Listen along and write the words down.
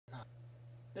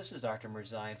This is Dr.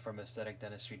 Mirzine from Aesthetic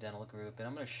Dentistry Dental Group, and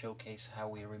I'm going to showcase how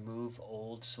we remove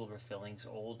old silver fillings,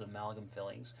 old amalgam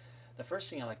fillings. The first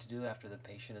thing I like to do after the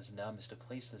patient is numb is to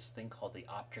place this thing called the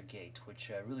Optragate, which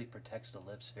really protects the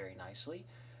lips very nicely.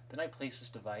 Then I place this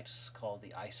device called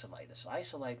the Isolite. This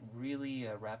Isolite really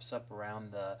wraps up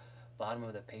around the bottom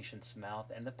of the patient's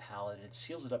mouth and the palate, and it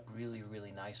seals it up really,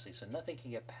 really nicely, so nothing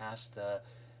can get past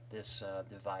this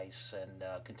device and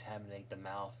contaminate the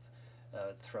mouth,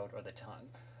 throat, or the tongue.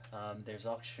 There's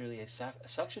actually a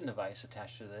suction device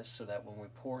attached to this so that when we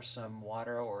pour some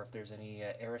water or if there's any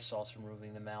aerosols from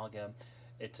removing the amalgam,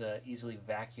 it easily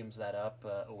vacuums that up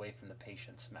away from the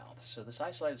patient's mouth. So this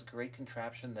Isolite is a great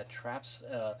contraption that traps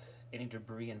any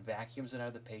debris and vacuums it out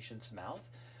of the patient's mouth.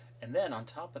 And then on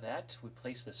top of that, we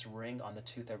place this ring on the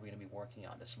tooth that we're going to be working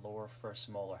on. This lower first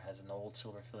molar has an old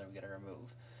silver filling we're going to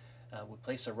remove. We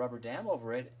place a rubber dam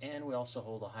over it, and we also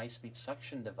hold a high-speed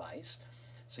suction device.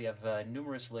 So you have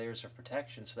numerous layers of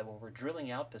protection so that when we're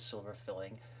drilling out the silver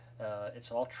filling,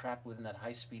 it's all trapped within that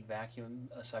high-speed vacuum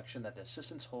suction that the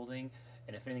assistant's holding,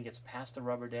 and if anything gets past the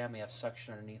rubber dam, we have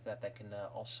suction underneath that that can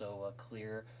also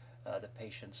clear the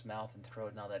patient's mouth and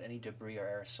throat, now that any debris or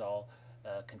aerosol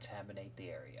contaminate the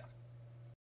area.